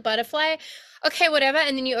 I want the butterfly. Okay, whatever.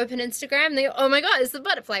 And then you open Instagram, and oh my God, it's the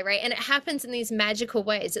butterfly, right? And it happens in these magical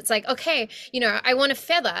ways. It's like, okay, you know, I want a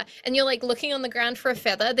feather, and you're like looking on the ground for a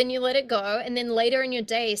feather, then you let it go. And then later in your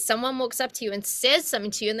day, someone walks up to you and says something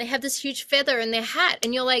to you, and they have this huge feather in their hat,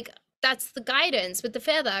 and you're like, that's the guidance with the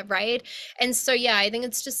feather, right? And so, yeah, I think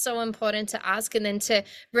it's just so important to ask, and then to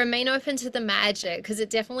remain open to the magic, because it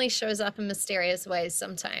definitely shows up in mysterious ways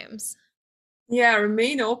sometimes. Yeah,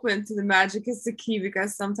 remain open to the magic is the key,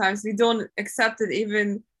 because sometimes we don't accept it.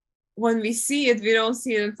 Even when we see it, we don't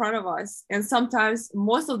see it in front of us. And sometimes,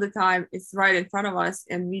 most of the time, it's right in front of us,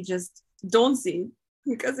 and we just don't see it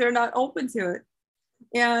because we're not open to it.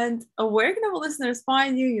 And where can our listeners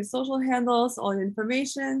find you, your social handles, all your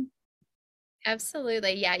information?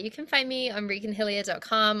 Absolutely. Yeah, you can find me on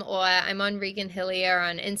reganhillier.com, or I'm on Regan Hillier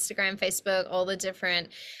on Instagram, Facebook, all the different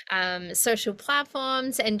social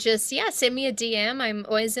platforms. And just, yeah, send me a DM. I'm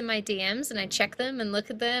always in my DMs, and I check them and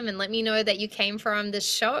look at them, and let me know that you came from this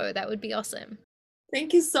show. That would be awesome.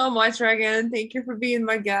 Thank you so much, Regan. Thank you for being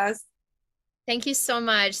my guest. Thank you so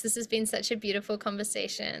much. This has been such a beautiful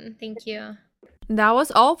conversation. Thank you. That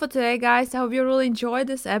was all for today, guys. I hope you really enjoyed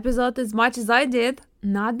this episode as much as I did.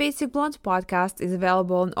 Not Basic Blonde podcast is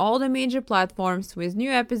available on all the major platforms, with new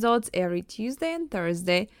episodes every Tuesday and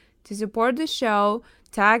Thursday. To support the show,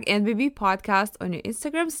 tag NBB Podcast on your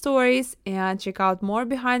Instagram stories, and check out more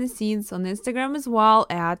behind the scenes on Instagram as well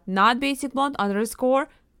at notbasicblonde_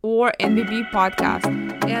 or NBB Podcast.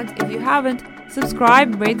 And if you haven't,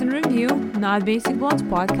 subscribe, rate, and review Not Basic Blonde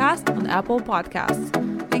podcast on Apple Podcasts.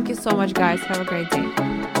 Thank you so much, guys. Have a great day.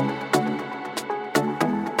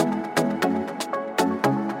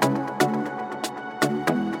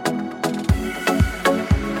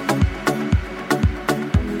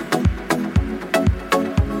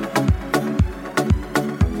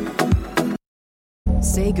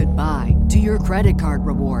 Say say goodbye to your credit card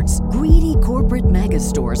rewards. Greedy corporate mega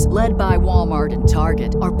stores, led by Walmart and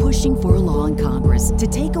Target, are pushing for a law in Congress to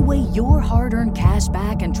take away your hard-earned cash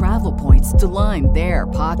back and travel points to line their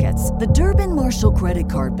pockets. The Durbin-Marshall credit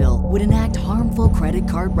card bill would enact harmful credit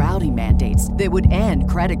card routing mandates that would end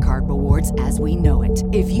credit card rewards as we know it.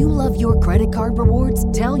 If you love your credit card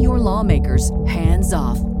rewards, tell your lawmakers, hands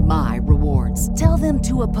off my rewards. Tell them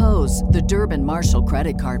to oppose the Durbin-Marshall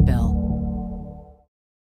credit card bill.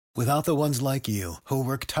 Without the ones like you, who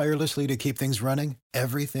work tirelessly to keep things running,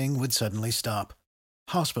 everything would suddenly stop.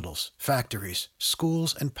 Hospitals, factories,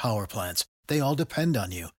 schools, and power plants, they all depend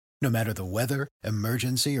on you. No matter the weather,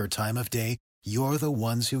 emergency, or time of day, you're the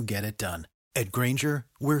ones who get it done. At Grainger,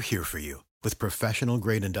 we're here for you with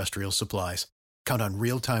professional-grade industrial supplies. Count on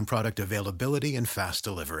real-time product availability and fast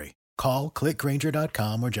delivery. Call, click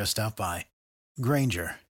Grainger.com, or just stop by.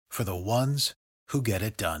 Grainger, for the ones who get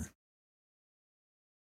it done.